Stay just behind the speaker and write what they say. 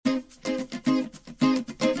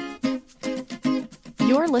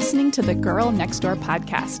You're listening to the Girl Next Door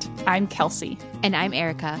podcast. I'm Kelsey. And I'm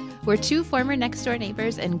Erica. We're two former next door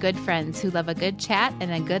neighbors and good friends who love a good chat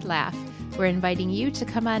and a good laugh. We're inviting you to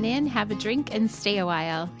come on in, have a drink, and stay a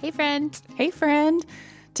while. Hey, friend. Hey, friend.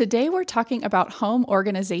 Today we're talking about home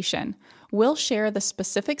organization. We'll share the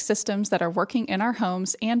specific systems that are working in our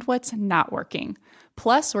homes and what's not working.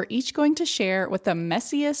 Plus, we're each going to share what the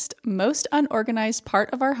messiest, most unorganized part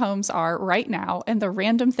of our homes are right now and the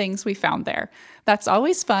random things we found there. That's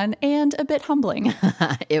always fun and a bit humbling.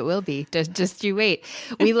 It will be. Just you wait.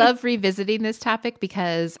 We love revisiting this topic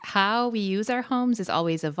because how we use our homes is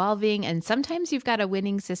always evolving, and sometimes you've got a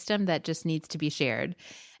winning system that just needs to be shared.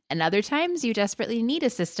 And other times you desperately need a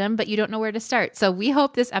system, but you don't know where to start. So we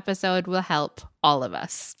hope this episode will help all of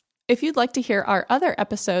us. If you'd like to hear our other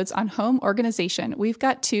episodes on home organization, we've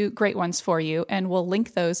got two great ones for you, and we'll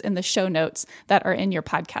link those in the show notes that are in your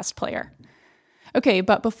podcast player. Okay,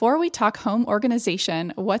 but before we talk home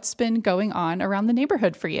organization, what's been going on around the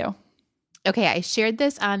neighborhood for you? Okay, I shared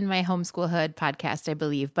this on my Homeschoolhood podcast, I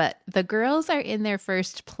believe, but the girls are in their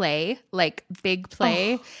first play, like big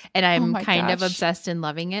play, and I'm kind of obsessed and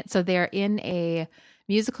loving it. So they're in a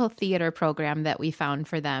musical theater program that we found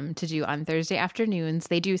for them to do on Thursday afternoons.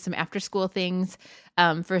 They do some after school things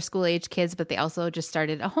for school age kids, but they also just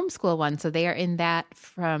started a homeschool one. So they are in that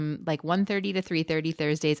from like 1:30 to 3:30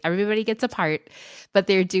 Thursdays. Everybody gets a part, but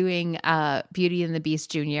they're doing Beauty and the Beast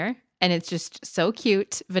Junior. And it's just so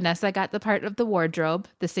cute. Vanessa got the part of the wardrobe,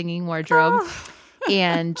 the singing wardrobe.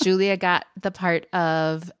 And Julia got the part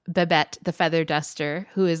of Babette, the feather duster,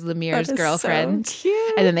 who is Lemire's girlfriend. So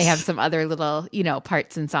cute. And then they have some other little,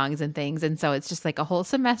 parts and songs and things. And so it's just like a whole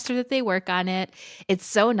semester that they work on it. It's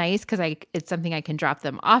so nice because it's something I can drop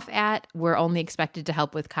them off at. We're only expected to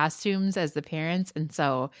help with costumes as the parents. And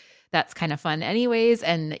so that's kind of fun anyways.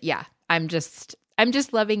 And yeah, I'm just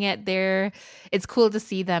loving it. It's cool to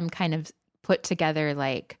see them kind of put together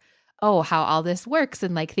like, oh, how all this works,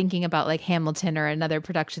 and like thinking about like Hamilton or another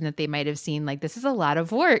production that they might have seen, like this is a lot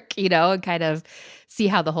of work, and kind of see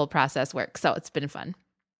how the whole process works. So it's been fun.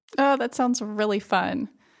 Oh, that sounds really fun.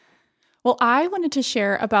 Well, I wanted to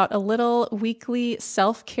share about a little weekly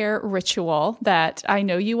self-care ritual that I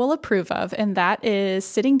know you will approve of, and that is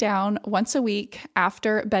sitting down once a week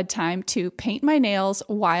after bedtime to paint my nails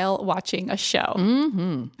while watching a show.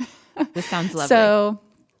 Mm-hmm. This sounds lovely. So,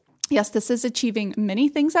 yes, this is achieving many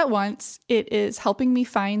things at once. It is helping me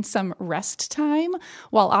find some rest time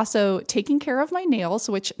while also taking care of my nails,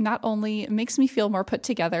 which not only makes me feel more put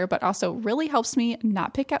together, but also really helps me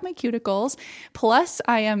not pick at my cuticles. Plus,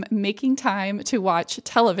 I am making time to watch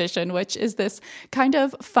television, which is this kind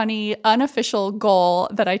of funny, unofficial goal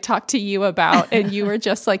that I talked to you about. And you were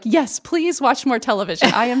just like, yes, please watch more television.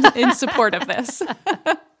 I am in support of this.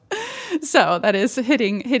 So that is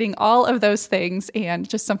hitting all of those things, and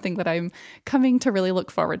just something that I'm coming to really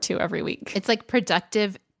look forward to every week. It's like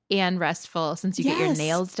productive and restful since you get your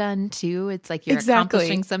nails done too. It's like you're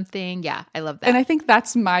accomplishing something. Yeah, I love that. And I think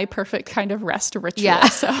that's my perfect kind of rest ritual. Yeah.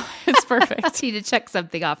 So it's perfect. You need to check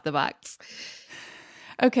something off the box.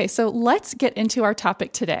 Okay, so let's get into our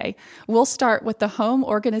topic today. We'll start with the home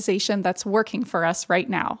organization that's working for us right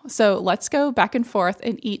now. So let's go back and forth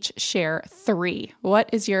and each share 3.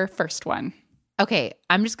 What is your first one? Okay,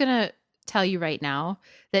 I'm just going to tell you right now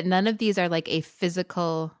that none of these are like a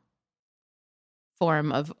physical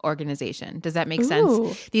form of organization. Does that make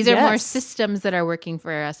sense? These are more systems that are working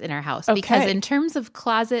for us in our house. Okay. Because in terms of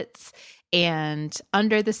closets and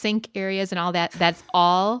under the sink areas and all that, that's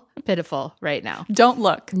all pitiful right now. Don't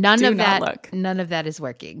look. None of that is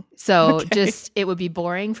working. So it would be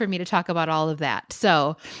boring for me to talk about all of that.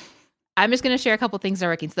 So I'm just going to share a couple things that are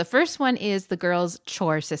working. So the first one is the girls'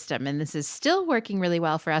 chore system. And this is still working really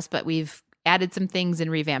well for us, but we've added some things and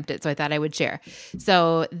revamped it. So I thought I would share.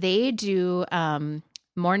 So they do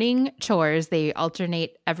morning chores. They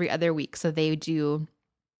alternate every other week. So they do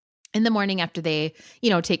in the morning after they,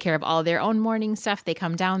 take care of all their own morning stuff. They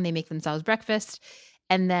come down, they make themselves breakfast.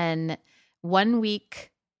 And then one week,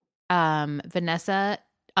 Vanessa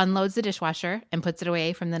unloads the dishwasher and puts it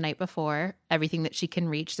away from the night before, everything that she can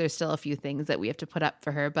reach. There's still a few things that we have to put up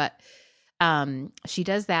for her, but she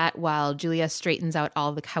does that while Julia straightens out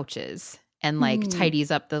all the couches and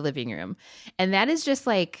tidies up the living room. And that is just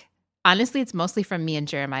like, honestly, it's mostly from me and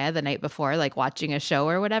Jeremiah the night before, like watching a show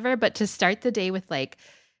or whatever. But to start the day with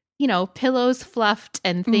pillows fluffed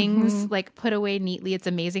and things like put away neatly, it's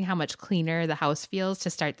amazing how much cleaner the house feels to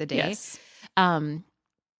start the day. Yes.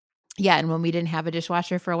 Yeah, and when we didn't have a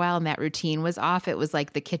dishwasher for a while and that routine was off, it was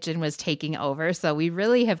like the kitchen was taking over. So we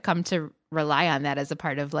really have come to rely on that as a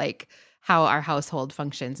part of like how our household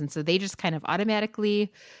functions. And so they just kind of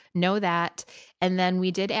automatically know that. And then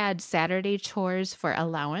we did add Saturday chores for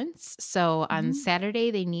allowance. So on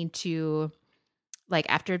Saturday, they need to, like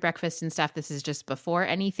after breakfast and stuff, this is just before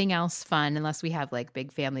anything else fun, unless we have like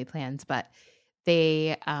big family plans, but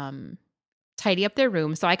they tidy up their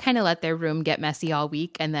room. So I kind of let their room get messy all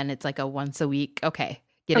week. And then it's like a once a week, get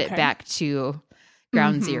it back to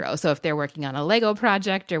ground zero. So if they're working on a Lego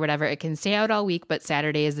project or whatever, it can stay out all week, but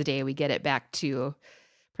Saturday is the day we get it back to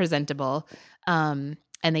presentable. And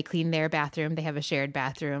they clean their bathroom. They have a shared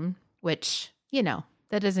bathroom, which,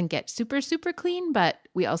 that doesn't get super, super clean, but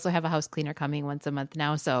we also have a house cleaner coming once a month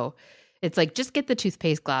now. So it's like, just get the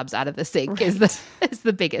toothpaste globs out of the sink is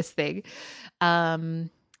the biggest thing.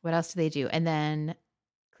 What else do they do? And then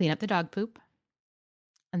clean up the dog poop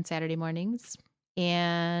on Saturday mornings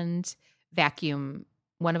and vacuum.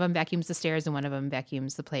 One of them vacuums the stairs and one of them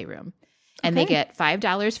vacuums the playroom. And they get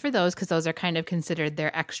 $5 for those because those are kind of considered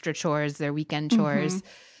their extra chores, their weekend chores.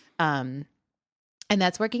 And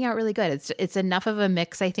that's working out really good. It's enough of a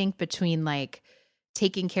mix, I think, between like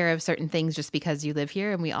taking care of certain things just because you live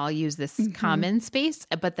here and we all use this common space.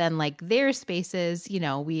 But then like their spaces,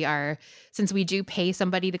 since we do pay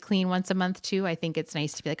somebody to clean once a month too, I think it's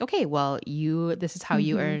nice to be like, okay, well, this is how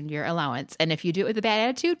you earn your allowance. And if you do it with a bad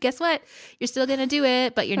attitude, guess what? You're still going to do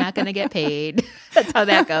it, but you're not going to get paid. That's how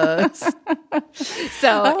that goes.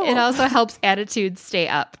 So it also helps attitudes stay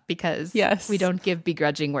up because we don't give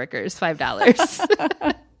begrudging workers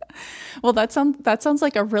 $5. Well, that sounds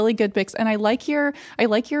like a really good mix, and I like your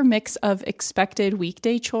mix of expected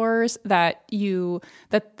weekday chores that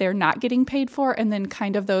they're not getting paid for, and then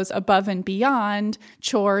kind of those above and beyond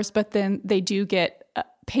chores, but then they do get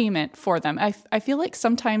payment for them. I feel like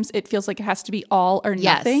sometimes it feels like it has to be all or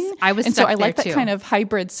nothing. Yes, I was, and stuck so I like there that too. kind of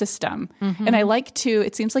hybrid system. And I like to.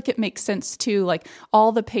 It seems like it makes sense too. Like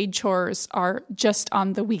all the paid chores are just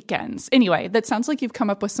on the weekends. Anyway, that sounds like you've come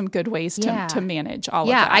up with some good ways to manage all of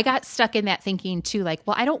that. Yeah, I got stuck in that thinking too. Like,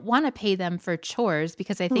 well, I don't want to pay them for chores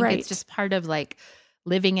because I think it's just part of like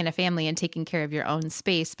living in a family and taking care of your own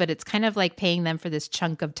space. But it's kind of like paying them for this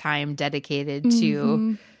chunk of time dedicated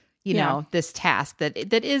to. This task that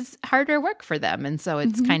is harder work for them. And so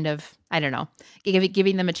it's kind of, I don't know,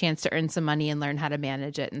 giving them a chance to earn some money and learn how to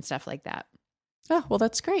manage it and stuff like that. Oh, well,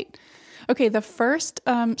 that's great. Okay, the first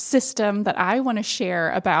system that I want to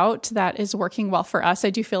share about that is working well for us,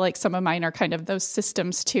 I do feel like some of mine are kind of those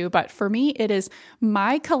systems too, but for me, it is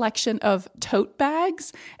my collection of tote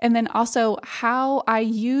bags and then also how I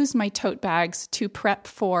use my tote bags to prep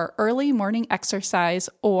for early morning exercise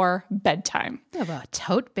or bedtime. You have a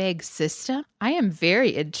tote bag system? I am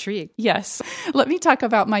very intrigued. Yes. Let me talk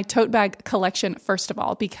about my tote bag collection first of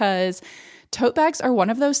all, because tote bags are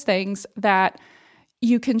one of those things that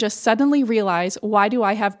you can just suddenly realize, why do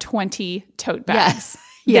I have 20 tote bags?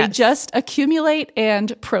 They just accumulate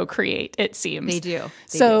and procreate, it seems. They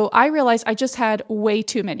do. I realized I just had way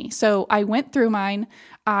too many. So I went through mine.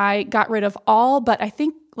 I got rid of all, but I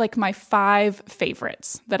think like my 5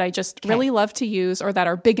 favorites that I just really love to use or that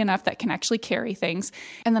are big enough that can actually carry things.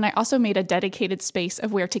 And then I also made a dedicated space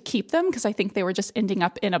of where to keep them because I think they were just ending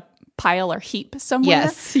up in a pile or heap somewhere.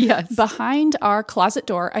 Yes. Behind our closet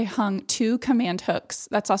door, I hung 2 command hooks.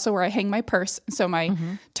 That's also where I hang my purse. So my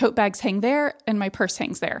tote bags hang there and my purse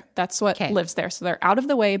hangs there. That's what lives there. So they're out of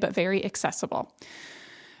the way, but very accessible.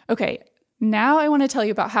 Okay. Now I want to tell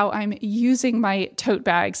you about how I'm using my tote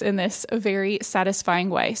bags in this very satisfying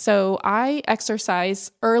way. So I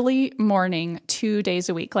exercise early morning 2 days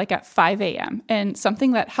a week, like at 5 a.m. And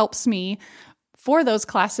something that helps me for those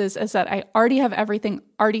classes is that I already have everything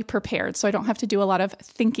already prepared. So I don't have to do a lot of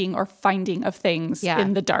thinking or finding of things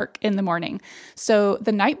in the dark in the morning. So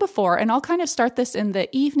the night before, and I'll kind of start this in the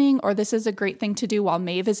evening, or this is a great thing to do while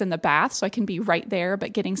Maeve is in the bath, so I can be right there,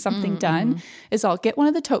 but getting something done, is I'll get one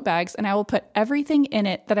of the tote bags and I will put everything in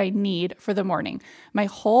it that I need for the morning. My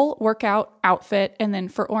whole workout outfit. And then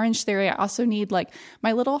for Orange Theory, I also need like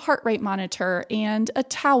my little heart rate monitor and a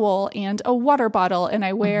towel and a water bottle. And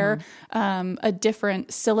I wear a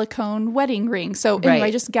different silicone wedding ring. So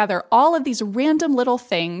anyway, I just gather all of these random little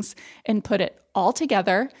things and put it all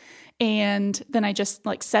together. And then I just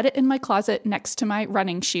like set it in my closet next to my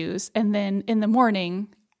running shoes. And then in the morning,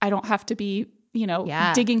 I don't have to be,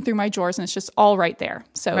 digging through my drawers, and it's just all right there.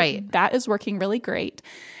 So that is working really great.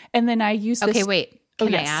 And then I use this. Okay, wait.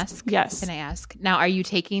 Can I ask? Yes. Can I ask? Now, are you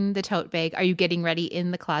taking the tote bag? Are you getting ready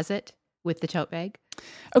in the closet with the tote bag?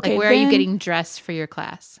 Okay. Like where are you getting dressed for your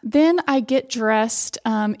class? Then I get dressed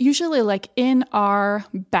usually like in our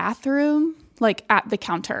bathroom, like at the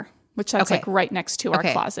counter, which that's like right next to our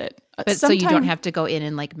closet. But so you don't have to go in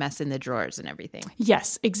and like mess in the drawers and everything.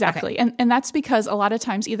 Yes, exactly. And that's because a lot of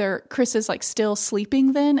times either Chris is like still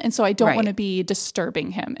sleeping then, and so I don't want to be disturbing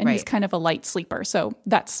him, and he's kind of a light sleeper. So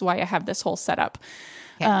that's why I have this whole setup.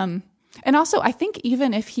 Okay. And also I think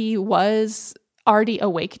even if he was already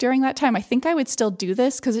awake during that time, I think I would still do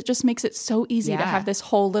this because it just makes it so easy to have this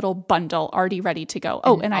whole little bundle already ready to go.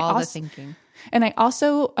 And I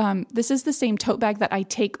also, this is the same tote bag that I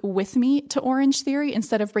take with me to Orange Theory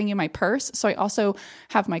instead of bringing my purse. So I also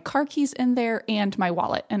have my car keys in there and my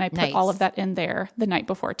wallet, and I put all of that in there the night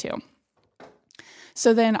before too.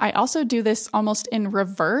 So then I also do this almost in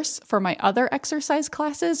reverse for my other exercise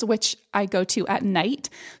classes, which I go to at night.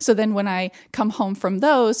 So then when I come home from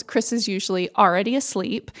those, Chris is usually already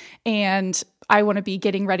asleep, and I want to be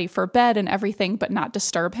getting ready for bed and everything, but not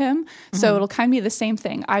disturb him. So it'll kind of be the same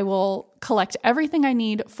thing. I will collect everything I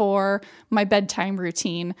need for my bedtime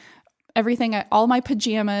routine. All my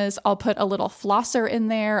pajamas, I'll put a little flosser in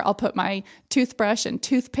there. I'll put my toothbrush and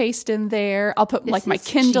toothpaste in there. I'll put my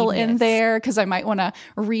Kindle in there because I might want to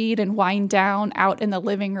read and wind down out in the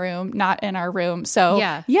living room, not in our room.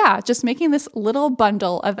 So just making this little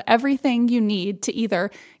bundle of everything you need to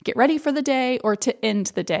either get ready for the day or to end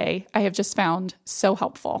the day, I have just found so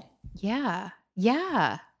helpful. Yeah.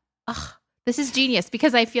 Ugh, this is genius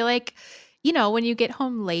because I feel like, when you get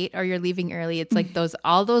home late or you're leaving early, it's like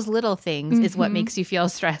all those little things is what makes you feel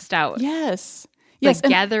stressed out. Yes. Like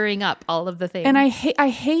gathering up all of the things. And I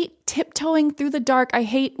hate tiptoeing through the dark. I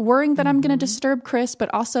hate worrying that I'm going to disturb Chris,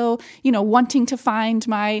 but also, wanting to find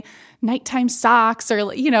my nighttime socks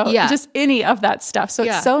or, just any of that stuff. So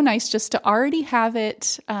it's so nice just to already have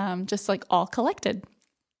it just like all collected.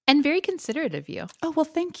 And very considerate of you. Oh, well,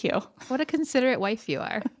 thank you. What a considerate wife you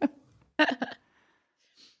are.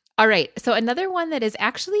 All right. So another one that is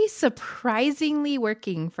actually surprisingly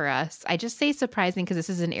working for us, I just say surprising because this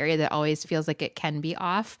is an area that always feels like it can be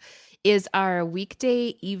off, is our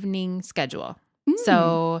weekday evening schedule.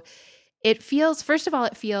 So first of all,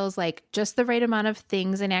 it feels like just the right amount of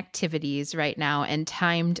things and activities right now and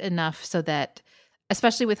timed enough so that,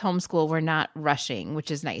 especially with homeschool, we're not rushing,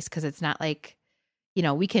 which is nice because it's not like,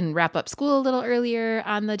 we can wrap up school a little earlier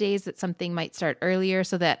on the days that something might start earlier.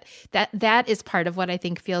 So that is part of what I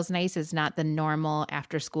think feels nice is not the normal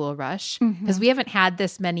after school rush. Because we haven't had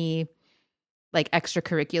this many like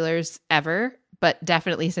extracurriculars ever, but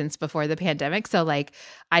definitely since before the pandemic. So like,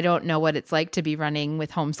 I don't know what it's like to be running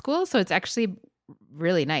with homeschool. So it's actually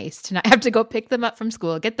really nice to not have to go pick them up from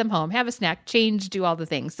school, get them home, have a snack, change, do all the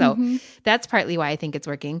things. So that's partly why I think it's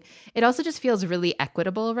working. It also just feels really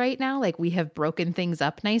equitable right now. Like we have broken things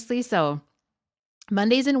up nicely. So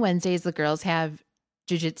Mondays and Wednesdays, the girls have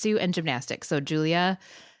jujitsu and gymnastics. So Julia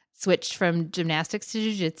switched from gymnastics to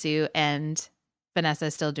jujitsu and Vanessa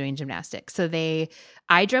is still doing gymnastics. So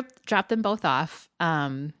I drop them both off.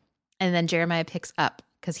 And then Jeremiah picks up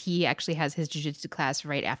because he actually has his jiu-jitsu class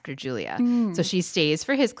right after Julia. So she stays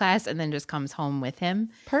for his class and then just comes home with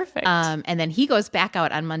him. Perfect. And then he goes back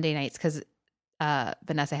out on Monday nights because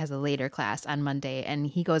Vanessa has a later class on Monday, and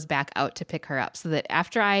he goes back out to pick her up so that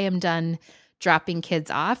after I am done dropping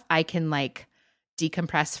kids off, I can like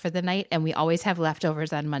decompress for the night, and we always have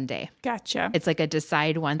leftovers on Monday. Gotcha. It's like a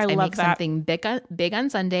decide once. I make something big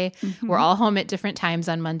on Sunday. We're all home at different times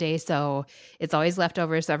on Monday, so it's always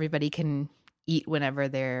leftovers so everybody can eat whenever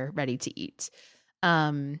they're ready to eat.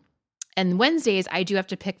 And Wednesdays, I do have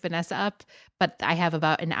to pick Vanessa up, but I have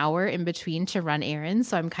about an hour in between to run errands.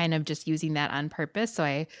 So I'm kind of just using that on purpose. So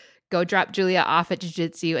I go drop Julia off at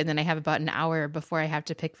jiu-jitsu, and then I have about an hour before I have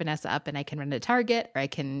to pick Vanessa up, and I can run to Target or I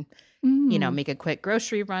can, make a quick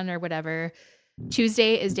grocery run or whatever.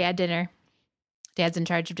 Tuesday is dad dinner. Dad's in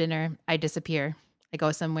charge of dinner. I disappear. I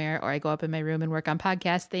go somewhere or I go up in my room and work on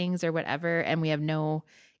podcast things or whatever. And we have no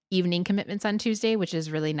evening commitments on Tuesday, which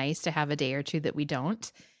is really nice to have a day or two that we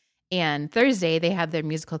don't. And Thursday, they have their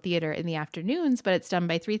musical theater in the afternoons, but it's done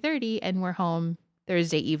by 3:30 and we're home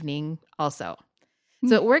Thursday evening also.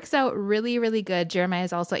 So it works out really, really good. Jeremiah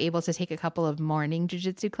is also able to take a couple of morning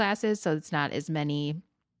jiu-jitsu classes, so it's not as many.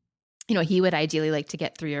 He would ideally like to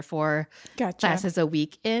get 3 or 4 classes a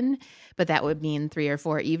week in, but that would mean 3 or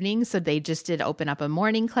 4 evenings. So they just did open up a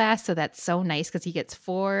morning class. So that's so nice because he gets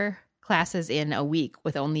 4 classes in a week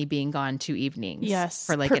with only being gone 2 evenings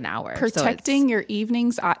for like an hour. Protecting your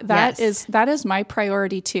evenings, that is my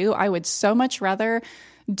priority too. I would so much rather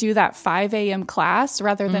do that 5 a.m. class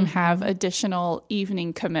rather than have additional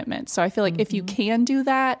evening commitments. So I feel like if you can do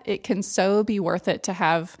that, it can so be worth it to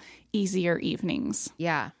have easier evenings.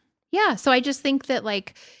 Yeah. Yeah. So I just think that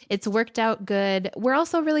like it's worked out good. We're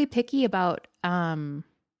also really picky about,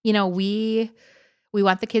 we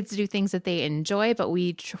want the kids to do things that they enjoy, but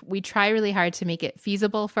we try really hard to make it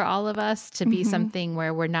feasible for all of us to be something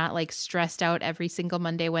where we're not like stressed out every single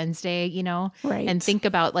Monday, Wednesday, Right. and think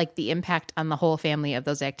about like the impact on the whole family of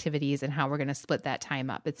those activities and how we're going to split that time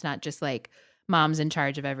up. It's not just like mom's in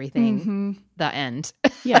charge of everything, the end.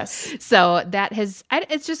 Yes. So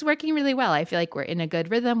it's just working really well. I feel like we're in a good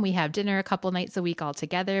rhythm. We have dinner a couple nights a week all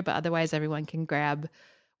together, but otherwise everyone can grab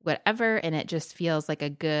whatever. And it just feels like a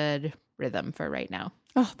good rhythm for right now.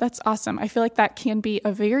 Oh, that's awesome. I feel like that can be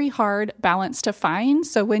a very hard balance to find.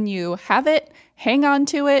 So when you have it, hang on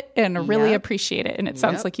to it and really appreciate it. And it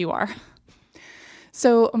sounds like you are.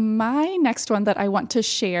 So my next one that I want to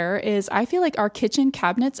share is I feel like our kitchen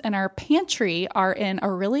cabinets and our pantry are in a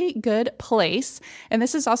really good place. And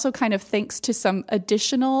this is also kind of thanks to some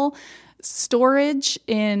additional storage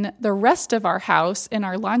in the rest of our house, in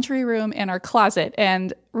our laundry room and our closet.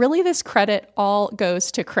 And really this credit all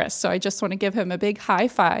goes to Chris. So I just want to give him a big high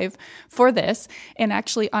five for this. And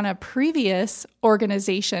actually on a previous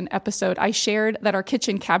organization episode, I shared that our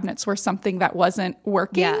kitchen cabinets were something that wasn't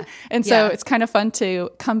working. Yeah. And so it's kind of fun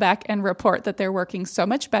to come back and report that they're working so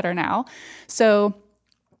much better now. So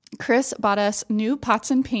Chris bought us new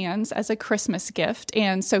pots and pans as a Christmas gift.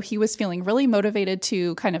 And so he was feeling really motivated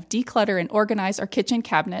to kind of declutter and organize our kitchen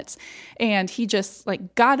cabinets. And he just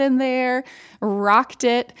like got in there, rocked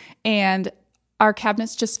it, and our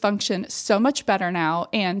cabinets just function so much better now.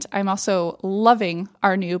 And I'm also loving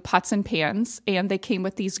our new pots and pans. And they came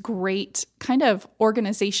with these great kind of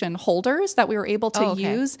organization holders that we were able to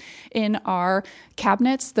use in our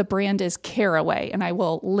cabinets. The brand is Caraway, and I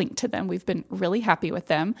will link to them. We've been really happy with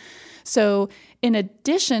them. So in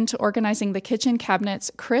addition to organizing the kitchen cabinets,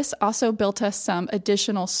 Chris also built us some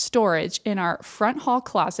additional storage in our front hall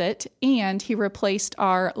closet, and he replaced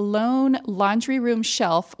our lone laundry room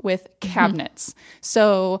shelf with cabinets.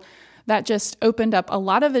 So that just opened up a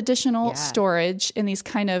lot of additional storage in these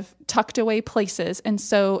kind of tucked away places. And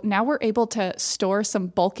so now we're able to store some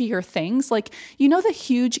bulkier things, like, the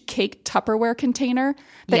huge cake Tupperware container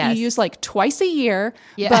that you use like twice a year.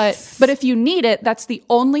 But if you need it, that's the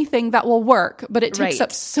only thing that will work, but it takes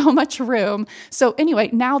up so much room. So anyway,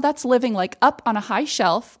 now that's living like up on a high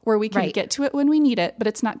shelf where we can get to it when we need it, but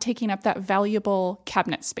it's not taking up that valuable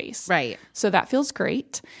cabinet space. Right. So that feels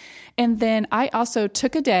great. And then I also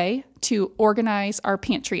took a day to organize our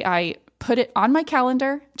pantry. I put it on my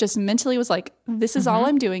calendar, just mentally was like, this is all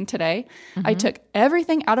I'm doing today. I took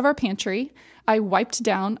everything out of our pantry. I wiped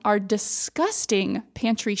down our disgusting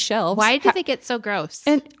pantry shelves. Why did they get so gross?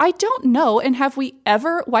 And I don't know. And have we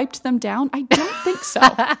ever wiped them down? I don't think so.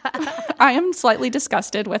 I am slightly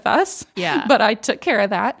disgusted with us. Yeah. But I took care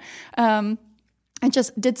of that. I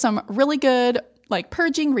just did some really good like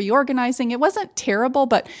purging, reorganizing. It wasn't terrible,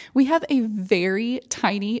 but we have a very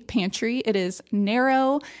tiny pantry. It is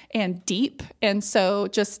narrow and deep. And so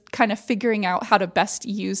just kind of figuring out how to best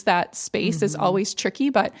use that space is always tricky,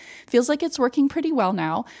 but feels like it's working pretty well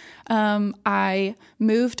now. I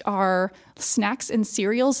moved our snacks and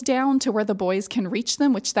cereals down to where the boys can reach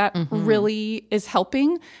them, which that really is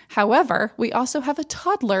helping. However, we also have a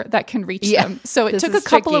toddler that can reach them. So it took a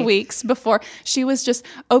couple of weeks before she was just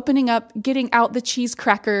opening up, getting out the cheese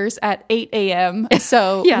crackers at 8 a.m.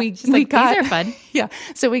 So we got, these are fun. Yeah.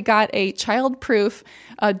 So we got a child-proof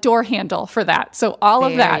door handle for that. So all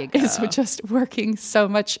of that is just working so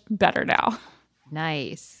much better now.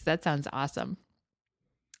 Nice. That sounds awesome.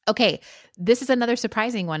 Okay, this is another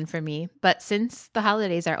surprising one for me, but since the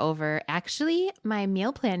holidays are over, actually my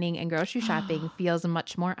meal planning and grocery shopping feels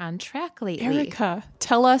much more on track lately. Erica,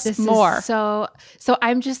 tell us more. So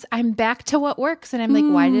I'm back to what works, and I'm like,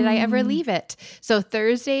 why did I ever leave it? So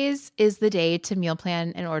Thursdays is the day to meal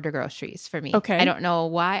plan and order groceries for me. Okay. I don't know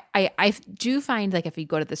why. I do find like if you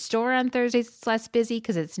go to the store on Thursdays, it's less busy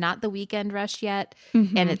because it's not the weekend rush yet,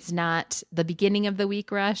 and it's not the beginning of the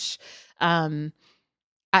week rush.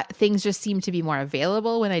 Things just seem to be more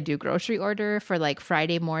available when I do grocery order for like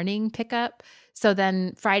Friday morning pickup. So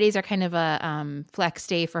then Fridays are kind of a flex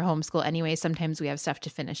day for homeschool anyway. Sometimes we have stuff to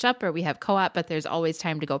finish up or we have co-op, but there's always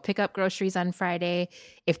time to go pick up groceries on Friday.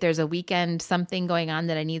 If there's a weekend, something going on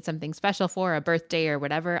that I need something special for, a birthday or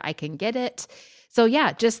whatever, I can get it. So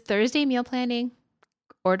yeah, just Thursday meal planning,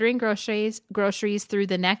 ordering groceries through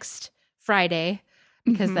the next Friday,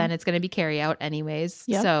 because then it's going to be carry out anyways.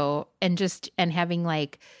 Yep. So, and having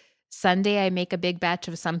like Sunday, I make a big batch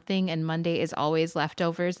of something and Monday is always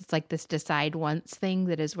leftovers. It's like this decide once thing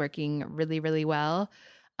that is working really, really well.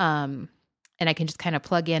 And I can just kind of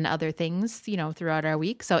plug in other things, throughout our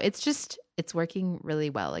week. So it's working really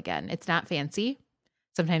well again. It's not fancy.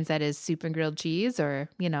 Sometimes that is soup and grilled cheese or,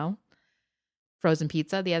 frozen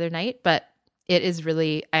pizza the other night, but It is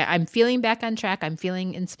really, I'm feeling back on track. I'm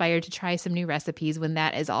feeling inspired to try some new recipes when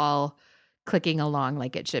that is all clicking along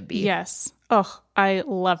like it should be. Yes. Oh, I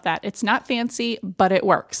love that. It's not fancy, but it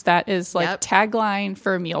works. That is like tagline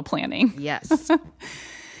for meal planning. Yes.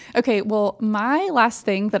 Okay, well, my last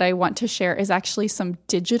thing that I want to share is actually some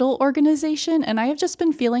digital organization. And I have just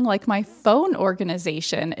been feeling like my phone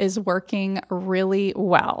organization is working really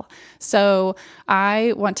well. So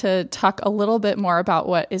I want to talk a little bit more about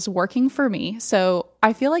what is working for me. So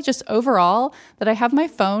I feel like just overall that I have my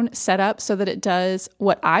phone set up so that it does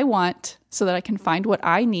what I want, so that I can find what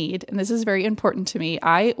I need. And this is very important to me.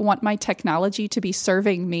 I want my technology to be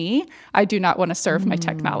serving me. I do not want to serve my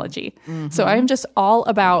technology. Mm-hmm. So I'm just all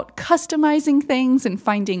about customizing things and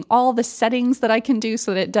finding all the settings that I can do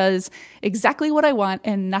so that it does exactly what I want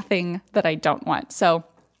and nothing that I don't want. So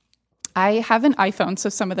I have an iPhone, so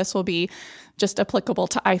some of this will be just applicable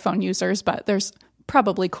to iPhone users, but there's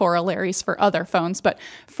probably corollaries for other phones. But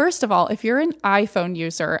first of all, if you're an iPhone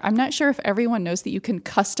user, I'm not sure if everyone knows that you can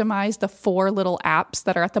customize the 4 little apps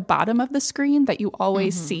that are at the bottom of the screen that you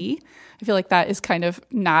always see. I feel like that is kind of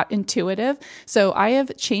not intuitive. So I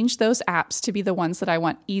have changed those apps to be the ones that I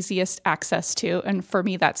want easiest access to. And for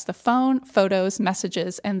me, that's the phone, photos,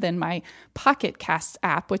 messages, and then my Pocket Casts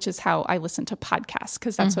app, which is how I listen to podcasts,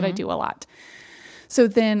 because that's what I do a lot. So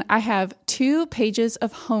then I have 2 pages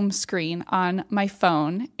of home screen on my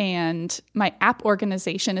phone, and my app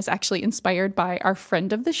organization is actually inspired by our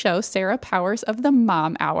friend of the show, Sarah Powers of the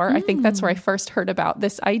Mom Hour. I think that's where I first heard about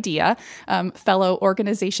this idea, fellow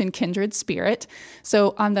organization Kindred Spirit.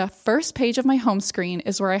 So on the first page of my home screen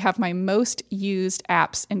is where I have my most used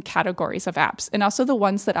apps and categories of apps, and also the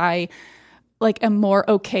ones that I am more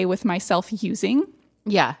okay with myself using.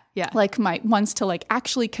 Yeah. Like my ones to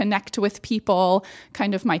actually connect with people,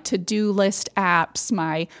 kind of my to-do list apps,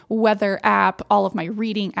 my weather app, all of my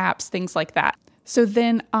reading apps, things like that. So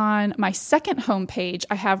then on my second homepage,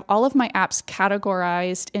 I have all of my apps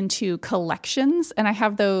categorized into collections, and I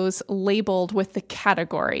have those labeled with the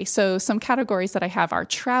category. So some categories that I have are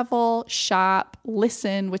travel, shop,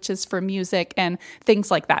 listen, which is for music, and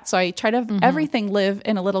things like that. So I try to have everything live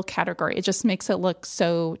in a little category. It just makes it look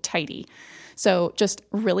so tidy. So just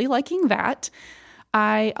really liking that.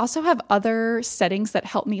 I also have other settings that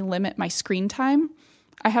help me limit my screen time.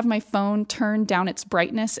 I have my phone turn down its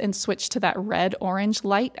brightness and switch to that red-orange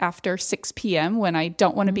light after 6 p.m. when I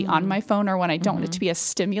don't want to be on my phone or when I don't want it to be as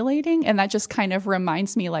stimulating. And that just kind of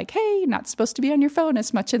reminds me hey, not supposed to be on your phone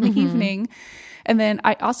as much in the evening. And then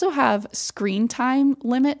I also have screen time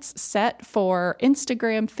limits set for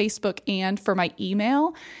Instagram, Facebook, and for my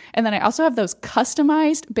email. And then I also have those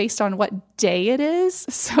customized based on what day it is,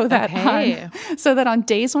 so that on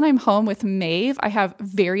days when I'm home with Maeve, I have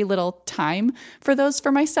very little time for those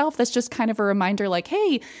for myself. That's just kind of a reminder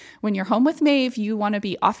hey, when you're home with Maeve, you want to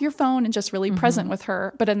be off your phone and just really present with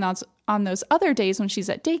her. But on those other days when she's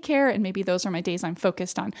at daycare, and maybe those are my days I'm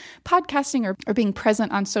focused on podcasting or being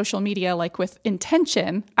present on social media, with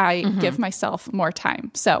intention, I give myself more time.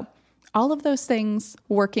 So all of those things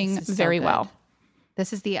working very well.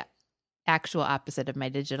 This is the actual opposite of my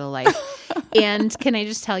digital life. And can I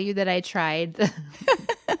just tell you that I tried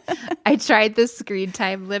the screen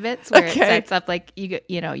time limits where it sets up you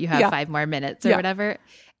have 5 more minutes or whatever.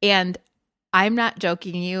 And I'm not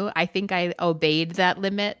joking you. I think I obeyed that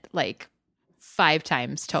limit 5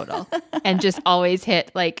 times total and just always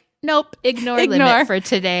hit nope, ignore limit for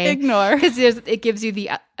today. Ignore. Because it gives you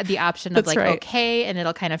the option of right. okay, and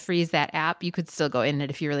it'll kind of freeze that app. You could still go in it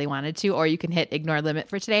if you really wanted to, or you can hit ignore limit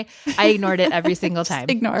for today. I ignored it every single time.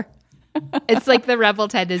 Ignore. It's the rebel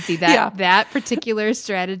tendency that particular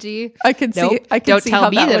strategy. I can see. Don't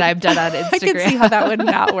tell me that I'm done on Instagram. I can see how that would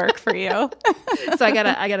not work for you. So I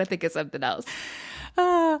gotta think of something else.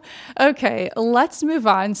 Okay, let's move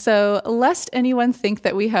on. So, lest anyone think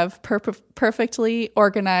that we have perfectly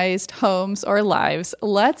organized homes or lives,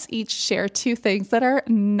 let's each share 2 things that are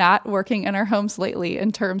not working in our homes lately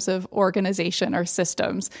in terms of organization or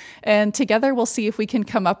systems. And together we'll see if we can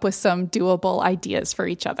come up with some doable ideas for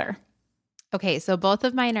each other. Okay, so both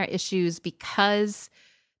of mine are issues because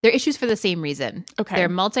they're issues for the same reason. Okay. They're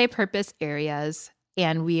multi-purpose areas,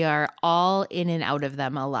 and we are all in and out of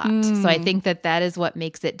them a lot. So I think that is what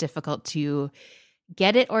makes it difficult to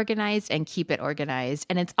get it organized and keep it organized.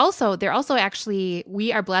 And they're also actually,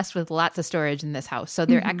 we are blessed with lots of storage in this house. So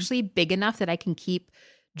they're actually big enough that I can keep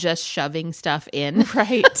just shoving stuff in.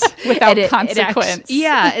 Right. Without consequence.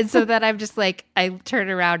 And so that I'm just I turn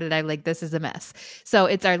around and I'm this is a mess. So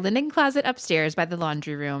it's our linen closet upstairs by the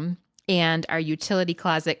laundry room and our utility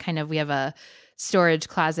closet. We have a storage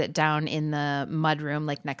closet down in the mudroom,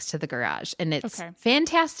 like next to the garage. And it's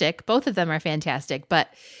fantastic. Both of them are fantastic,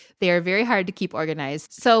 but they are very hard to keep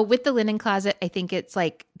organized. So with the linen closet, I think it's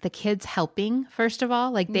like the kids helping, first of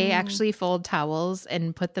all. Like they actually fold towels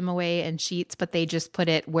and put them away and sheets, but they just put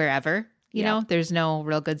it wherever, you know, there's no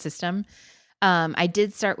real good system. I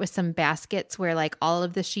did start with some baskets where like all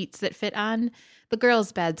of the sheets that fit on the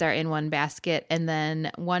girls' beds are in one basket and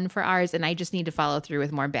then one for ours. And I just need to follow through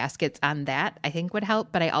with more baskets on that, I think would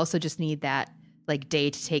help. But I also just need that like day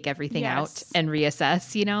to take everything out and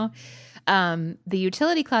reassess, you know. The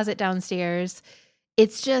utility closet downstairs,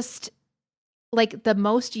 it's just like the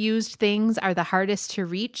most used things are the hardest to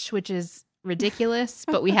reach, which is ridiculous,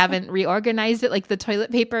 but we haven't reorganized it. Like the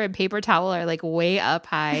toilet paper and paper towel are like way up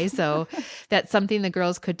high. So that's something the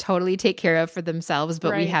girls could totally take care of for themselves,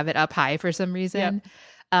 but we have it up high for some reason.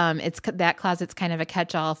 It's that closet's kind of a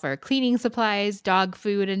catch-all for cleaning supplies, dog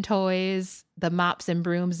food and toys, the mops and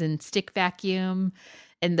brooms and stick vacuum.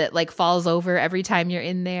 And that like falls over every time you're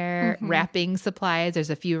in there, wrapping supplies. There's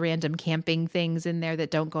a few random camping things in there that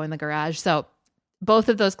don't go in the garage. So both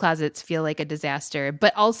of those closets feel like a disaster,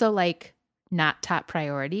 but also like not top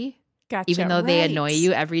priority. Gotcha. Even though they annoy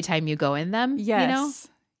you every time you go in them. Yes. You know?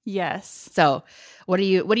 Yes. So what are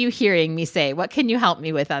you hearing me say? What can you help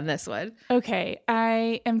me with on this one? Okay.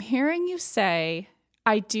 I am hearing you say,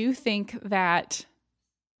 I do think that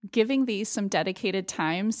giving these some dedicated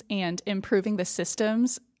times and improving the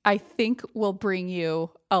systems, I think will bring you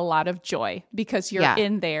a lot of joy because you're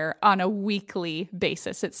in there on a weekly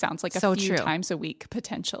basis. It sounds like a few times a week,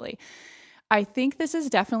 potentially. I think this is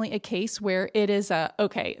definitely a case where it is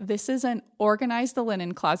this is an organize the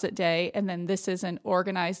linen closet day, and then this is an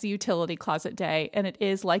organize the utility closet day. And it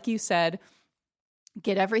is, like you said,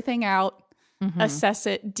 get everything out, assess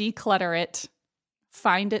it, declutter it,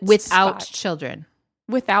 find it without children.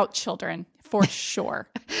 Without children, for sure.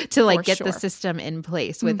 To like get the system in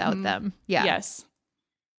place without them. Yeah. Yes.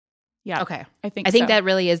 Yeah. Okay. I think that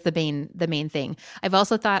really is the main thing. I've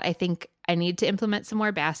also thought I think I need to implement some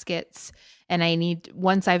more baskets, and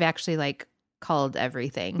once I've actually like culled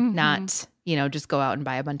everything, not, you know, just go out and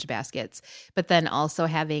buy a bunch of baskets, but then also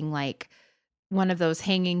having like one of those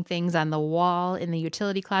hanging things on the wall in the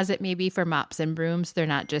utility closet, maybe for mops and brooms. They're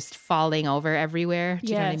not just falling over everywhere.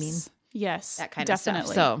 Do you know what I mean? Yes. That kind definitely. of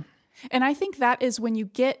stuff. So, and I think that is when you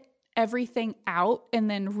get everything out and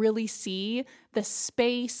then really see the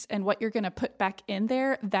space and what you're going to put back in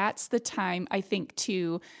there, that's the time I think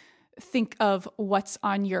to think of what's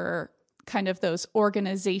on your kind of those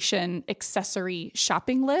organization accessory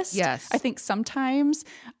shopping list. Yes. I think sometimes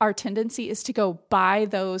our tendency is to go buy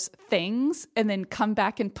those things and then come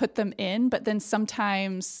back and put them in. But then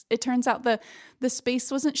sometimes it turns out the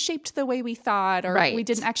space wasn't shaped the way we thought, or we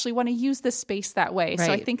didn't actually want to use the space that way. Right.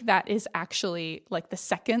 So I think that is actually like the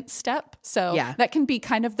second step. So that can be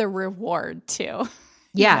kind of the reward too.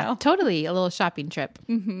 Yeah, you know? Totally. A little shopping trip.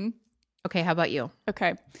 Okay. How about you?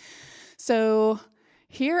 Okay. So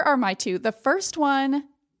here are my two. The first one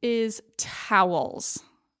is towels.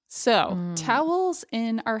 So towels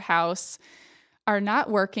in our house are not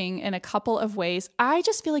working in a couple of ways. I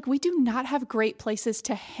just feel like we do not have great places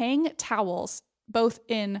to hang towels, both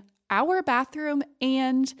in our bathroom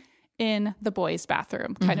and in the boys'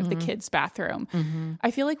 bathroom, kind of the kids' bathroom.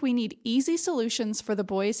 I feel like we need easy solutions for the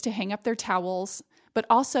boys to hang up their towels, but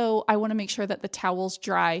also I want to make sure that the towels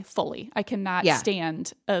dry fully. I cannot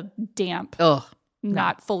stand a damp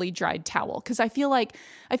not fully dried towel, because I feel like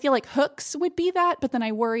hooks would be that, but then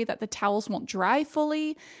I worry that the towels won't dry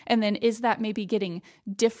fully, and then is that maybe getting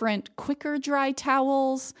different quicker dry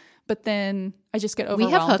towels, but then I just get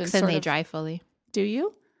overwhelmed. We have hooks and they dry fully. Do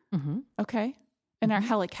you? Okay. And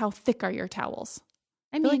how thick are your towels?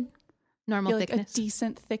 I mean, normal thickness. A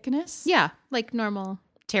decent thickness? Yeah, like normal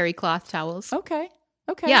terry cloth towels. Okay.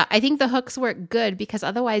 Yeah, I think the hooks work good because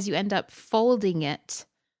otherwise you end up folding it.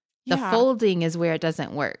 The folding is where it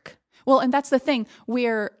doesn't work. Well, and that's the thing.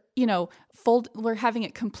 We're having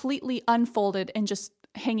it completely unfolded and just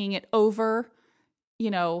hanging it over,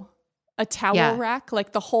 a towel rack,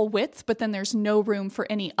 like the whole width, but then there's no room for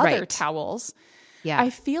any other towels. Yeah. I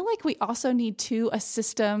feel like we also need a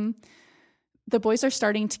system. The boys are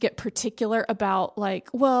starting to get particular about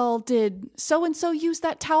did so-and-so use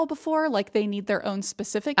that towel before? Like they need their own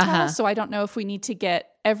specific towels. So I don't know if we need to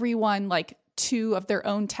get everyone two of their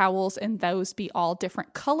own towels and those be all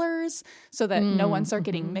different colors so that no one's are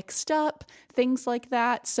getting mixed up, things like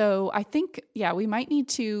that. So I think, we might need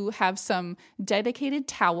to have some dedicated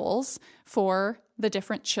towels for the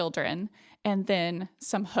different children and then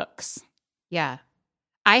some hooks. Yeah.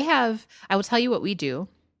 I will tell you what we do.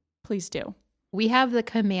 Please do. We have the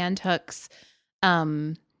command hooks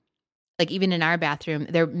like even in our bathroom,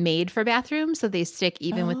 they're made for bathrooms. So they stick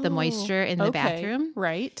even with the moisture in the bathroom.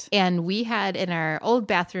 Right. And we had in our old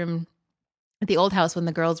bathroom at the old house when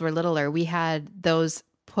the girls were littler, we had those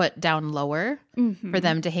put down lower for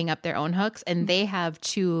them to hang up their own hooks. And they have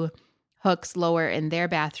 2 hooks lower in their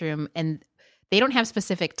bathroom. And they don't have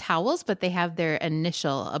specific towels, but they have their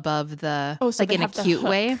initial above the, so like in a cute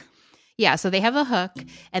way. Yeah. So they have a hook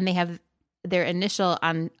and they have their initial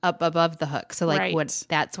on up above the hook. So like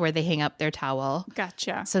that's where they hang up their towel.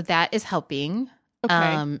 Gotcha. So that is helping.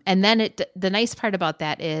 Okay. And then the nice part about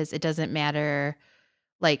that is it doesn't matter.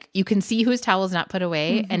 Like you can see whose towel is not put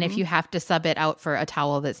away. And if you have to sub it out for a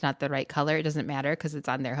towel that's not the right color, it doesn't matter because it's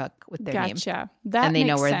on their hook with their name. That and they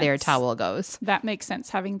know makes where sense. their towel goes. That makes sense,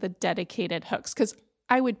 having the dedicated hooks. Because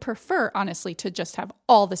I would prefer, honestly, to just have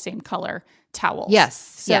all the same color towels.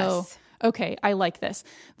 Yes. Yes. Okay, I like this.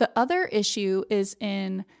 The other issue is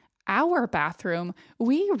in our bathroom,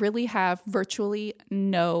 we really have virtually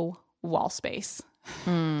no wall space.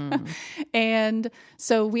 And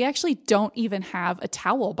so we actually don't even have a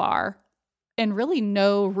towel bar and really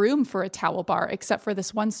no room for a towel bar except for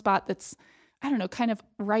this one spot that's, I don't know, kind of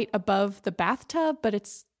right above the bathtub, but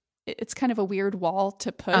it's kind of a weird wall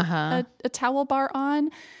to put a towel bar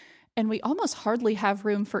on. And we almost hardly have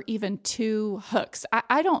room for even 2 hooks.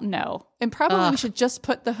 I don't know. And probably we should just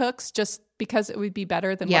put the hooks just because it would be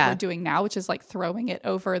better than what we're doing now, which is like throwing it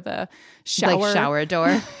over the shower. Like shower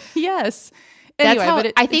door. Yes. Anyway, That's how,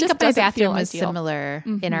 but I think my bathroom was ideal. similar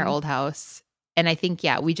in our old house. And I think,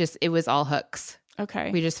 it was all hooks. Okay.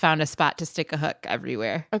 We just found a spot to stick a hook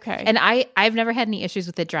everywhere. Okay. And I've never had any issues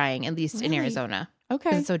with it drying, at least in Arizona.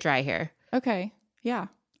 Okay. 'Cause it's so dry here. Okay. Yeah.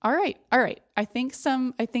 All right. I think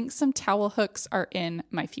some towel hooks are in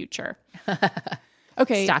my future.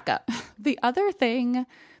 Okay. Stock up. The other thing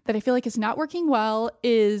that I feel like is not working well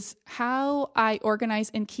is how I organize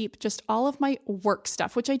and keep just all of my work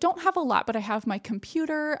stuff, which I don't have a lot, but I have my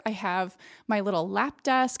computer, I have my little lap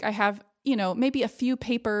desk, I have, maybe a few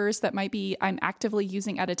papers that I'm actively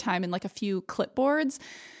using at a time and like a few clipboards.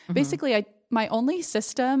 Basically, my only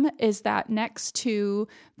system is that next to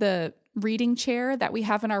the reading chair that we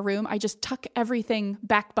have in our room, I just tuck everything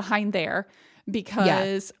back behind there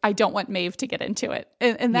because I don't want Maeve to get into it.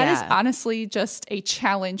 And that is honestly just a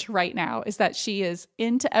challenge right now, is that she is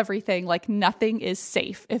into everything. Like nothing is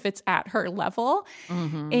safe if it's at her level.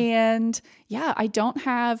 And we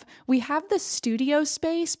have the studio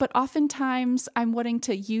space, but oftentimes I'm wanting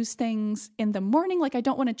to use things in the morning. Like I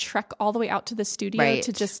don't want to trek all the way out to the studio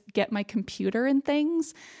to just get my computer and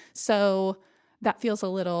things. So that feels a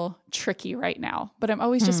little tricky right now, but I'm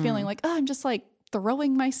always just feeling like, I'm just like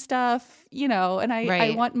throwing my stuff, and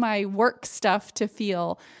I want my work stuff to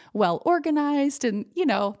feel well organized and,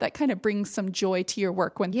 that kind of brings some joy to your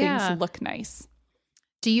work when things look nice.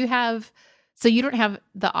 So you don't have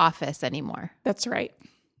the office anymore? That's right.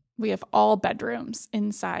 We have all bedrooms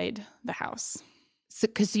inside the house. So,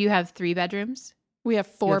 because you have 3 bedrooms? We have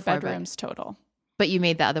 4 bedrooms total. But you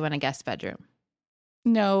made the other one a guest bedroom?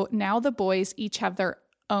 No, now the boys each have their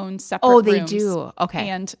own separate rooms. Oh, they do. Okay.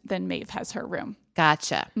 And then Maeve has her room.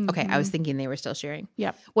 Gotcha. Okay. I was thinking they were still sharing.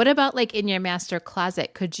 Yep. What about like in your master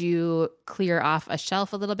closet? Could you clear off a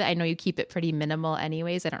shelf a little bit? I know you keep it pretty minimal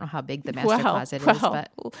anyways. I don't know how big the master closet is,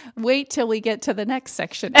 but wait till we get to the next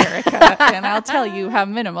section, Erica, and I'll tell you how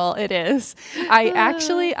minimal it is.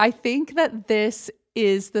 I think that this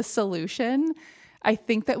is the solution. I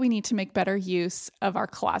think that we need to make better use of our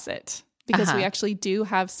closet because we actually do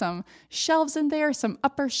have some shelves in there, some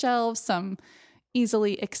upper shelves, some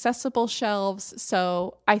easily accessible shelves.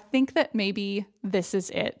 So I think that maybe this is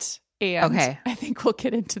it. And I think we'll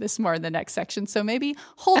get into this more in the next section. So maybe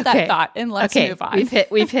hold that thought and let's move on.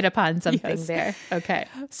 We've hit upon something there. Okay.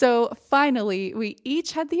 So finally, we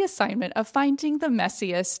each had the assignment of finding the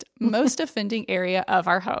messiest, most offending area of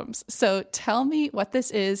our homes. So tell me what this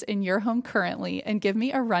is in your home currently and give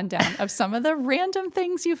me a rundown of some of the random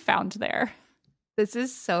things you found there. This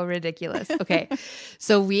is so ridiculous. Okay.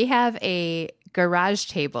 So we have a garage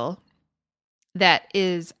table that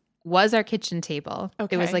was our kitchen table.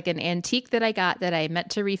 Okay. It was like an antique that I got that I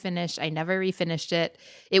meant to refinish. I never refinished it.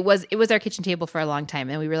 It was our kitchen table for a long time,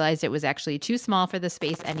 and we realized it was actually too small for the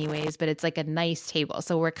space anyways, but it's like a nice table.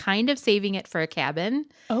 So we're kind of saving it for a cabin.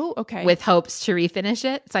 Oh, okay. With hopes to refinish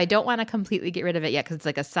it. So I don't want to completely get rid of it yet because it's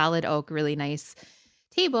like a solid oak, really nice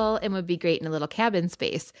table and would be great in a little cabin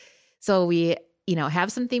space. So we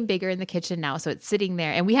have something bigger in the kitchen now. So it's sitting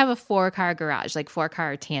there, and we have a 4-car garage, like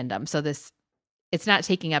 4-car tandem. So it's not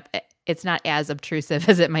taking up it's not as obtrusive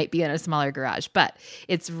as it might be in a smaller garage, but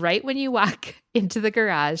it's right when you walk into the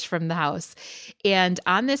garage from the house. And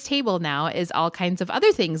on this table now is all kinds of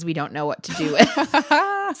other things we don't know what to do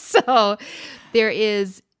with. So there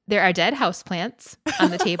are dead houseplants on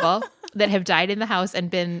the table that have died in the house and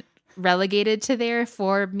been relegated to there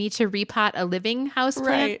for me to repot a living houseplant,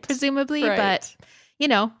 Right. presumably. Right. But,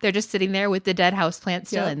 they're just sitting there with the dead houseplant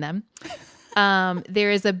still Yep. in them.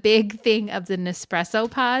 There is a big thing of the Nespresso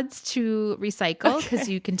pods to recycle because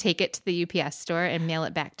you can take it to the UPS store and mail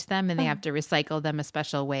it back to them, and they have to recycle them a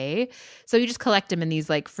special way. So you just collect them in these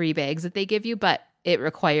like free bags that they give you, but it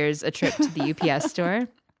requires a trip to the UPS store.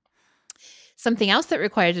 Something else that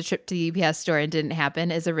requires a trip to the UPS store and didn't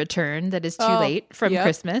happen is a return that is too late from yep.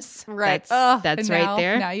 Christmas. Right. That's and right now,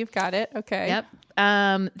 there. Now you've got it. Okay. Yep.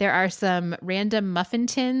 There are some random muffin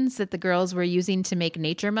tins that the girls were using to make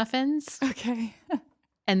nature muffins. Okay.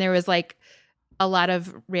 And there was like a lot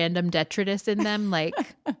of random detritus in them, like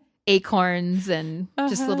acorns and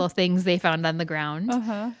just little things they found on the ground.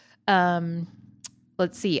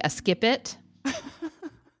 Let's see, a skip it,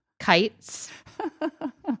 kites,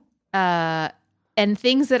 and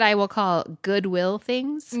things that I will call goodwill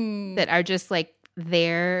things that are just like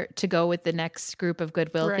there to go with the next group of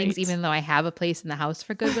goodwill things, even though I have a place in the house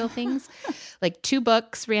for goodwill things. Like 2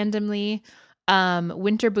 books randomly,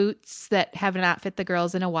 winter boots that have not fit the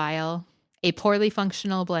girls in a while, a poorly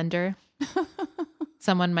functional blender.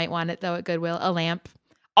 Someone might want it though at Goodwill, a lamp.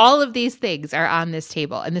 All of these things are on this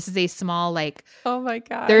table. And this is a small, like, Oh my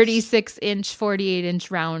gosh. 36-inch, 48-inch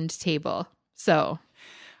round table. So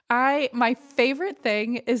my favorite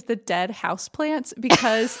thing is the dead houseplants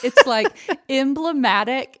because it's like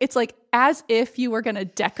emblematic. It's like as if you were going to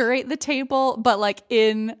decorate the table, but like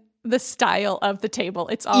in the style of the table.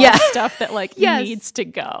 It's all stuff that like needs to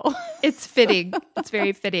go. It's fitting. It's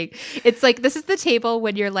very fitting. It's like, this is the table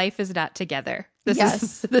when your life is not together. This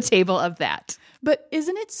is the table of that. But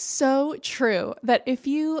isn't it so true that if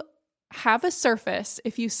you have a surface,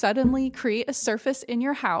 if you suddenly create a surface in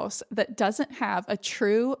your house that doesn't have a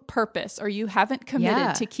true purpose or you haven't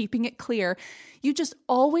committed to keeping it clear, you just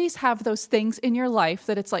always have those things in your life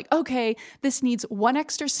that it's like, okay, this needs one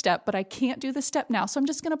extra step, but I can't do the step now. So I'm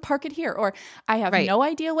just going to park it here. Or I have no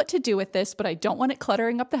idea what to do with this, but I don't want it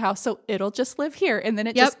cluttering up the house. So it'll just live here. And then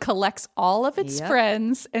it just collects all of its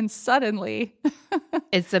friends. And suddenly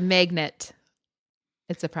it's a magnet.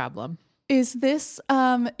 It's a problem. Is this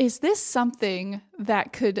something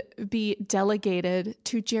that could be delegated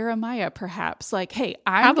to Jeremiah perhaps? Like, hey,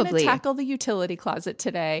 I'm going to tackle the utility closet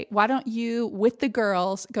today. Why don't you, with the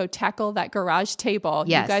girls, go tackle that garage table?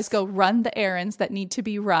 Yes. You guys go run the errands that need to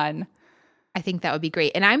be run. I think that would be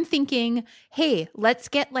great. And I'm thinking, hey, let's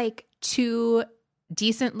get like 2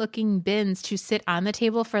 decent looking bins to sit on the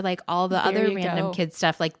table for like all the other random kid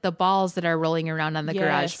stuff, like the balls that are rolling around on the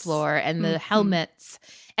garage floor and the helmets.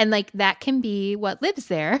 And like that can be what lives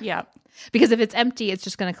there. Yeah. Because if it's empty, it's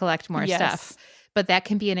just going to collect more stuff. But that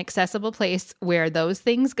can be an accessible place where those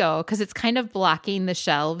things go because it's kind of blocking the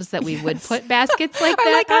shelves that we would put baskets like that.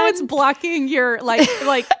 I like how it's blocking your like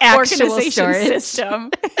organization storage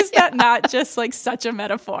system. Is that not just like such a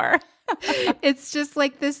metaphor? It's just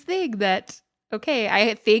like this thing that, okay,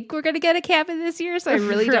 I think we're going to get a cabin this year, so I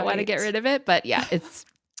really don't want to get rid of it. But yeah,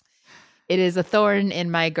 it is a thorn in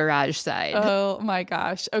my garage side. Oh my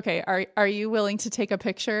gosh. Okay. Are you willing to take a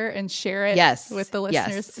picture and share it with the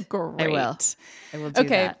listeners? Yes, Great. I will do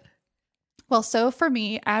that. Well, so for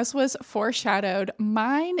me, as was foreshadowed,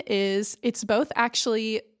 mine it's both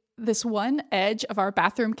actually this one edge of our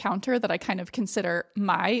bathroom counter that I kind of consider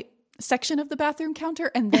my section of the bathroom counter.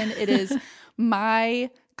 And then it is my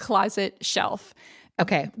closet shelf.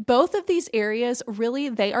 Okay. Both of these areas, really,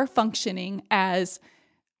 they are functioning as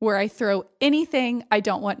where I throw anything I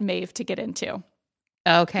don't want Maeve to get into.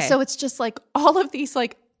 Okay. So it's just like all of these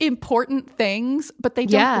like important things, but they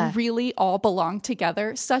don't really all belong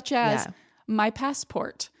together, such as my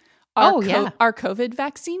passport, our COVID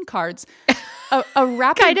vaccine cards, a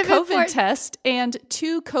rapid kind of COVID important test, and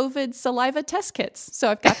 2 COVID saliva test kits. So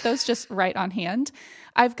I've got those just right on hand.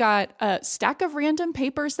 I've got a stack of random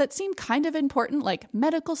papers that seem kind of important, like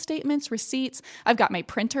medical statements, receipts. I've got my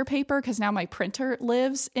printer paper because now my printer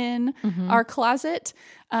lives in our closet.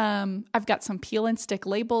 I've got some peel and stick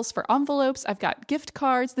labels for envelopes. I've got gift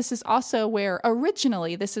cards. This is also where my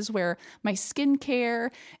skincare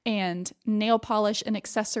and nail polish and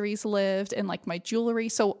accessories lived, and like my jewelry.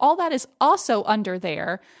 So all that is also under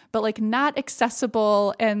there, but like not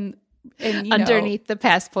accessible and underneath the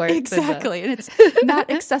passport. Exactly. And it's not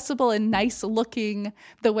accessible and nice looking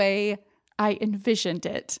the way I envisioned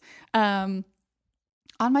it.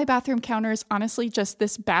 On my bathroom counter is honestly just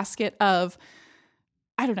this basket of,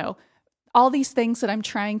 I don't know, all these things that I'm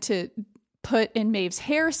trying to put in Maeve's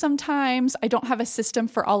hair sometimes. I don't have a system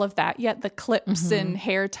for all of that yet, the clips and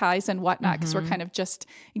hair ties and whatnot, because we're kind of just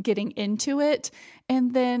getting into it.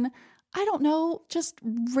 And then, I don't know, just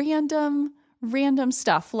random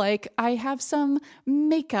stuff. Like I have some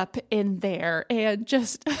makeup in there and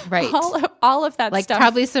just all of that like stuff. Like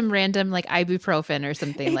probably some random like ibuprofen or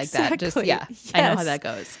something like that. Just, yes. I know how that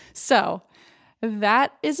goes. So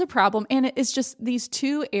that is a problem. And it is just these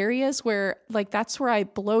two areas where like, that's where I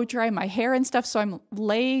blow dry my hair and stuff. So I'm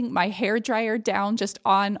laying my hair dryer down just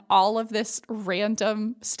on all of this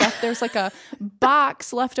random stuff. There's like a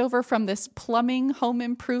box left over from this plumbing home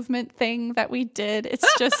improvement thing that we did.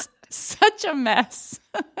 It's just such a mess.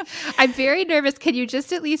 I'm very nervous. Can you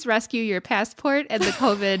just at least rescue your passport and the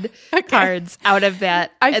COVID cards out of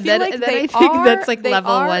that? I feel like I think that's like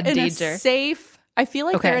level 1 danger. I feel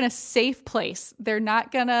like they're in a safe place. They're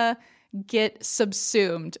not gonna get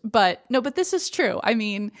subsumed. But this is true. I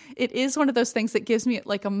mean, it is one of those things that gives me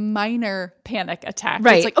like a minor panic attack.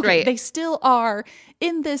 Right. It's like, okay, they still are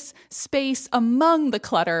in this space among the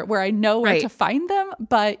clutter where I know where to find them,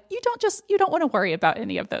 but you don't want to worry about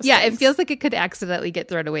any of those things. It feels like it could accidentally get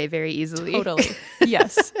thrown away very easily. Totally.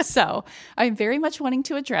 Yes. So I'm very much wanting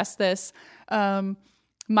to address this.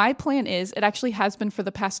 My plan is, it actually has been for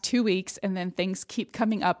the past 2 weeks, and then things keep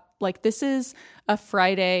coming up. Like, this is a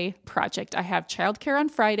Friday project. I have childcare on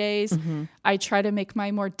Fridays. I try to make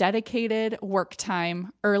my more dedicated work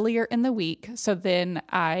time earlier in the week, so then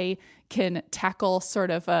I can tackle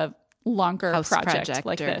sort of a longer project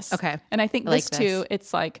like this. Okay. And I think this too,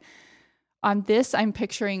 it's like, on this, I'm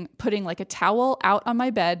picturing putting like a towel out on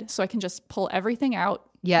my bed so I can just pull everything out,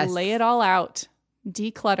 lay it all out,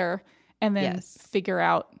 declutter, and then figure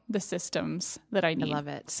out the systems that I need. I love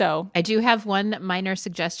it. So I do have one minor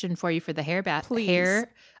suggestion for you for the hair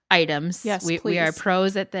items. Yes, we are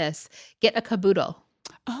pros at this. Get a caboodle.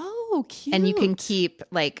 Oh, cute. And you can keep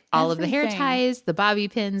like all of the hair ties, the bobby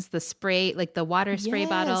pins, the spray, like the water spray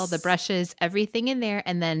bottle, the brushes, everything in there.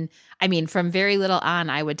 And then, I mean, from very little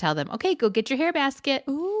on, I would tell them, okay, go get your hair basket.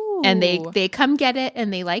 Ooh. And they come get it,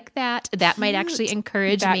 and they like that. That might actually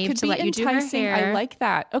encourage Maeve to let you do her hair. I like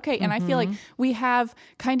that. Okay, and I feel like we have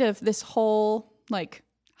kind of this whole like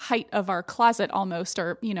height of our closet almost,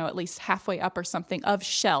 or at least halfway up or something, of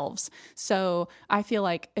shelves. So I feel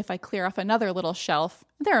like if I clear off another little shelf,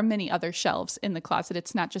 there are many other shelves in the closet.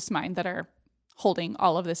 It's not just mine that are holding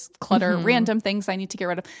all of this clutter, random things I need to get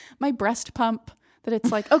rid of. My breast pump, that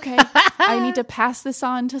it's like, okay, I need to pass this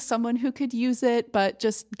on to someone who could use it, but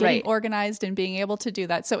just getting organized and being able to do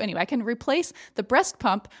that. So anyway, I can replace the breast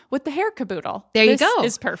pump with the hair caboodle. There you go.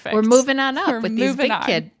 This is perfect. We're moving on up with these big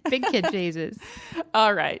kid phases.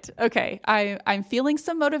 All right. Okay. I'm feeling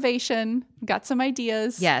some motivation. Got some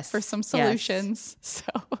ideas for some solutions. So,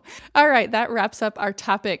 all right. That wraps up our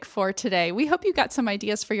topic for today. We hope you got some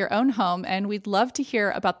ideas for your own home, and we'd love to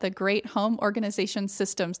hear about the great home organization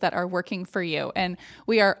systems that are working for you. And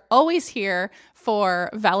we are always here for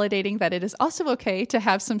validating that it is also okay to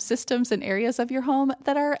have some systems and areas of your home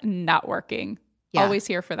that are not working. Yeah. Always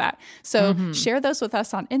here for that. So share those with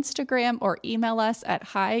us on Instagram or email us at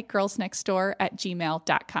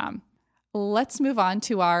higirlsnextdoor@gmail.com. Let's move on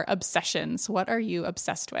to our obsessions. What are you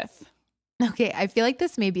obsessed with? Okay, I feel like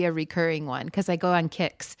this may be a recurring one because I go on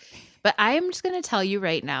kicks. But I am just going to tell you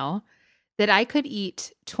right now that I could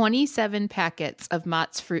eat 27 packets of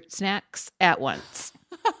Mott's fruit snacks at once.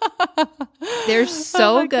 They're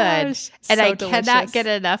so good. Gosh. And so I cannot get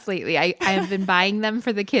enough lately. I have been buying them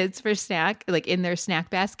for the kids for snack, like in their snack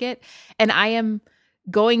basket. And I am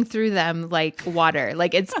going through them like water.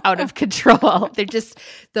 Like it's out of control. They're just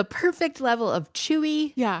the perfect level of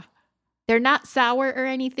chewy. Yeah. They're not sour or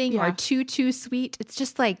anything or too sweet. It's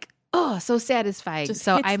just like, oh, so satisfying. Just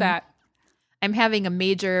so I'm having a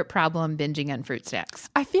major problem binging on fruit snacks.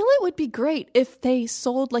 I feel it would be great if they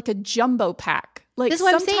sold like a jumbo pack. Like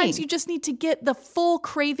sometimes you just need to get the full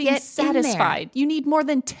craving satisfied. You need more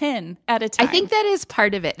than 10 at a time. I think that is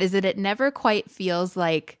part of it, is that it never quite feels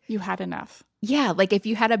like you had enough. Yeah, like if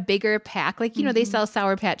you had a bigger pack, like, they sell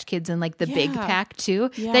Sour Patch Kids in like the big pack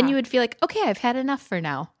too, then you would feel like, okay, I've had enough for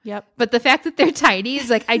now. Yep. But the fact that they're tiny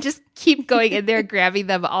is like, I just keep going in there, grabbing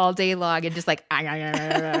them all day long and just like,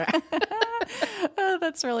 oh,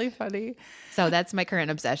 that's really funny. So that's my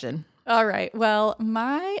current obsession. All right. Well,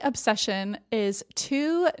 my obsession is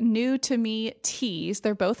 2 new to me teas.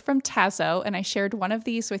 They're both from Tazo, and I shared one of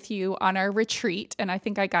these with you on our retreat, and I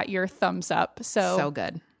think I got your thumbs up. So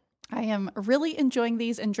good. I am really enjoying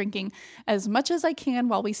these and drinking as much as I can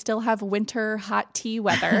while we still have winter hot tea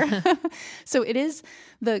weather. So it is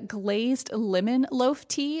the glazed lemon loaf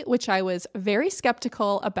tea, which I was very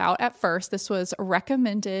skeptical about at first. This was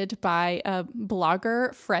recommended by a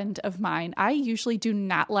blogger friend of mine. I usually do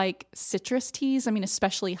not like citrus teas, I mean,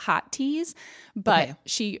 especially hot teas, but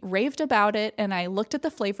she raved about it and I looked at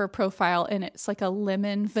the flavor profile and it's like a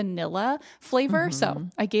lemon vanilla flavor. So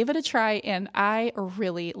I gave it a try and I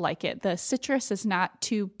really like it. The citrus is not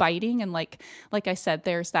too biting. And like I said,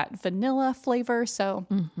 there's that vanilla flavor. So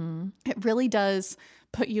it really does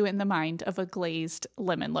put you in the mind of a glazed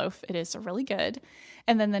lemon loaf. It is really good.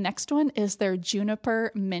 And then the next one is their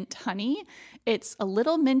juniper mint honey. It's a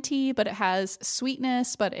little minty, but it has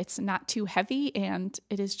sweetness, but it's not too heavy. And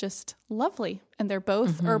it is just lovely. And they're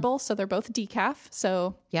both herbal. So they're both decaf.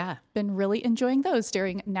 So yeah, been really enjoying those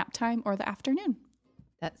during nap time or the afternoon.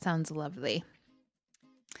 That sounds lovely.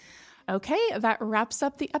 Okay, that wraps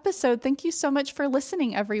up the episode. Thank you so much for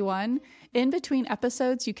listening, everyone. In between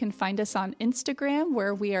episodes, you can find us on Instagram,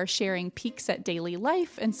 where we are sharing peeks at daily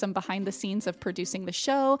life and some behind the scenes of producing the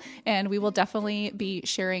show. And we will definitely be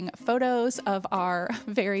sharing photos of our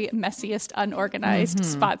very messiest, unorganized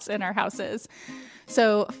spots in our houses.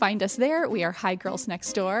 So find us there. We are Hi Girls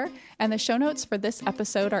Next Door. And the show notes for this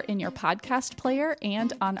episode are in your podcast player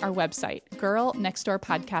and on our website,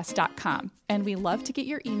 girlnextdoorpodcast.com. And we love to get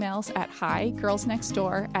your emails at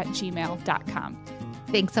higirlsnextdoor@gmail.com.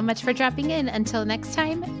 Thanks so much for dropping in. Until next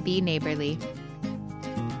time, be neighborly.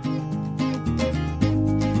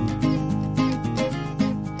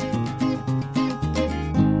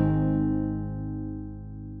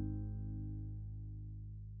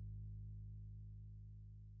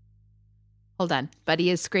 Hold on. Buddy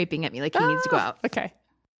is scraping at me like he needs to go out. Okay.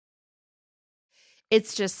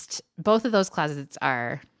 It's just both of those closets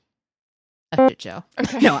are a shit show.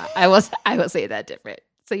 Okay. No, I will say that different.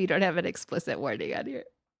 So you don't have an explicit warning on here.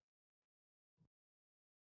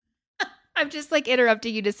 I'm just like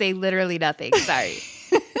interrupting you to say literally nothing. Sorry.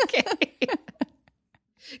 Okay.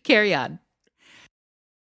 Carry on.